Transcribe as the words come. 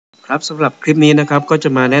ครับสำหรับคลิปนี้นะครับก็จะ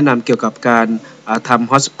มาแนะนำเกี่ยวกับการท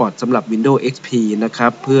ำ Hotspot สำหรับ Windows XP นะครั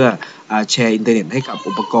บเพื่อแชร์อินเทอร์เน็ตให้กับ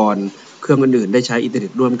อุปกรณ์เครื่องอื่นๆได้ใช้อินเทอร์เน็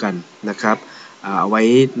ตร่วมกันนะครับเอาไว้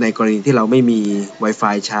ในกรณีที่เราไม่มี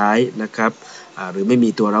Wi-Fi ใช้นะครับหรือไม่มี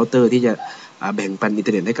ตัวเราเตอร์ที่จะแบ่งปันอินเท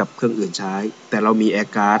อร์เน็ตให้กับเครื่องอื่นใช้แต่เรามี Air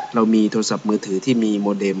Card เรามีโทรศัพท์มือถือที่มีโม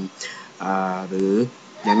เด็มหรือ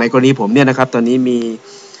อย่างในกรณีผมเนี่ยนะครับตอนนี้มี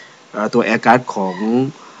ตัว Air Card ของ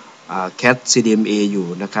CAT CDMA อยู่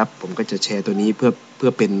นะครับผมก็จะแชร์ตัวนี้เพื่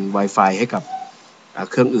อเป็น Wi-Fi ให้กับ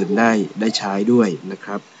เครื่องอื่นได้ใช้ด้วยนะค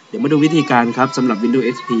รับเดี๋ยวมาดูวิธีการครับสำหรับ Windows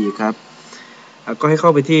XP ครับก็ให้เข้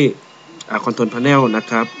าไปที่Control Panel นะ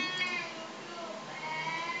ครับ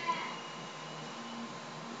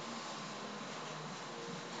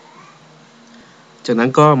จากนั้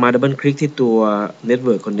นก็มาดับเบิลคลิกที่ตัว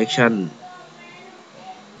Network Connection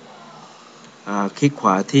คลิกขว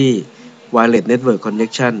าที่ Wireless Network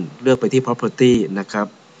Connection เลือกไปที่ Property นะครับ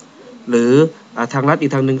หรือทางลัดอี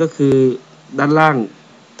กทางหนึ่งก็คือด้านล่าง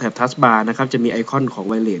แถบ Taskbar นะครับจะมีไอคอนของ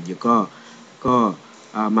Wireless อยู่ก็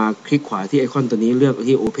มาคลิกขวาที่ไอคอนตัวนี้เลือก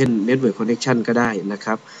ที่ Open Network Connection ก็ได้นะค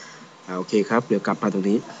รับโอเคครับเดี๋ยวกลับมาตรง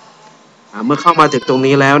นี้เมื่อเข้ามาถึงตรง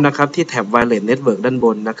นี้แล้วนะครับที่แถบ Wireless Network ด้านบ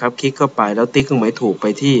นนะครับคลิกเข้าไปแล้วติ๊กเครื่องหมายถูกไป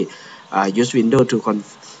ที่Use Windows to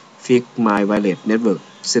config my wireless network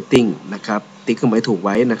setting นะครับติ๊กเครื่องหมายถูกไ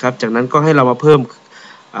ว้นะครับจากนั้นก็ให้เรามาเพิ่ม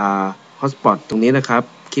Hotspot ตรงนี้นะครับ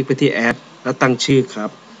คลิกไปที่ Add แล้วตั้งชื่อครับ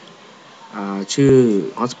ชื่อ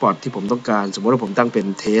Hotspot ที่ผมต้องการสมมติว่าผมตั้งเป็น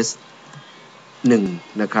Test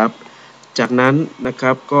 1นะครับจากนั้นนะค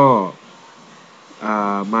รับก็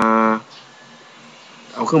มา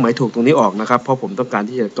เอาเครื่องหมายถูกตรงนี้ออกนะครับเพราะผมต้องการ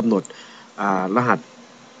ที่จะกำหนดรหัส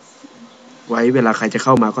ไว้เวลาใครจะเ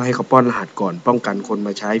ข้ามาก็ให้เขาป้อนรหัสก่อนป้องกันคนม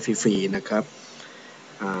าใช้ฟรีๆนะครับ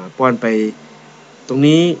ป้อนไปตรง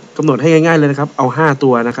นี้กำหนดให้ง่ายๆเลยนะครับเอา5ตั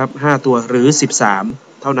วนะครับ5ตัวหรือ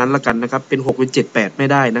13เท่านั้นละกันนะครับเป็น6เป็น7 8ไม่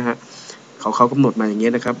ได้นะฮะเขากำหนดมาอย่างเงี้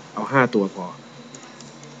ยนะครับเอา5ตัวพอ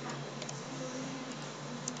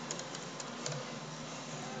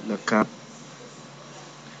นะครับ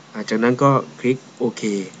จากนั้นก็คลิกโอเค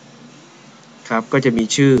ครับก็จะมี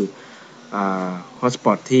ชื่อ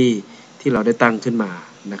Hotspot ที่เราได้ตั้งขึ้นมา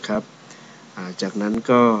นะครับจากนั้น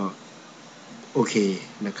ก็โอเค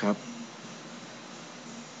นะครับ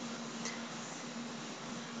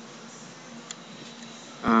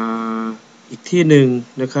อีกที่หนึ่ง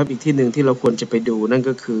นะครับอีกที่หนึ่งที่เราควรจะไปดูนั่น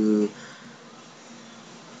ก็คือ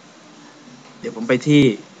เดี๋ยวผมไปที่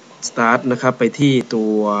Start นะครับไปที่ตั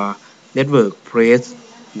ว Network Trace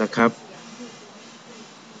นะครับ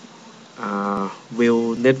View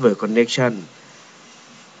Network Connection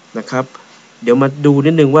นะครับเดี๋ยวมาดู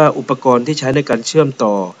นิดนึงว่าอุปกรณ์ที่ใช้ในการเชื่อม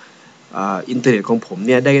ต่ออินเทอร์เน็ตของผมเ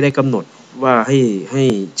นี่ยได้กำหนดว่าให้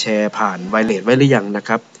แชร์ผ่านไวเลสไว้หรือยังนะค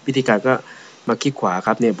รับวิธีการก็มาคลิกขวาค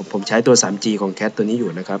รับเนี่ยผมใช้ตัว 3G ของ CAT ตัวนี้อ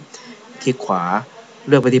ยู่นะครับคลิกขวาเ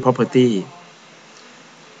ลือกไปที่ Property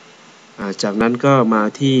จากนั้นก็มา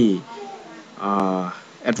ที่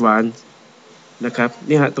Advanced นะครับ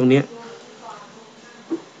นี่ฮะตรงนี้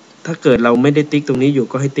ถ้าเกิดเราไม่ได้ติ๊กตรงนี้อยู่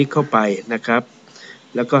ก็ให้ติ๊กเข้าไปนะครับ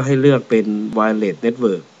แล้วก็ให้เลือกเป็น Wireless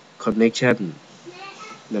Network Connection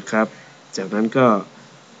นะครับจากนั้นก็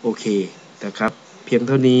โอเคนะครับเพียงเ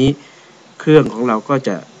ท่านี้เครื่องของเราก็จ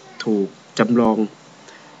ะถูกจำลอง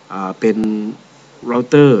เป็นเรา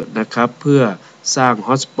เตอร์นะครับเพื่อสร้าง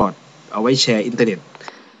Hotspot เอาไว้แชร์อินเทอร์เน็ต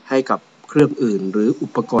ให้กับเครื่องอื่นหรืออุ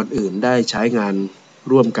ปกรณ์อื่นได้ใช้งาน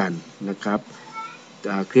ร่วมกันนะครับ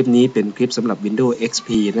คลิปนี้เป็นคลิปสำหรับ Windows XP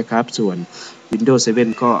นะครับส่วน Windows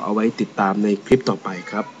 7 ก็เอาไว้ติดตามในคลิปต่อไป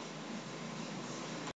ครับ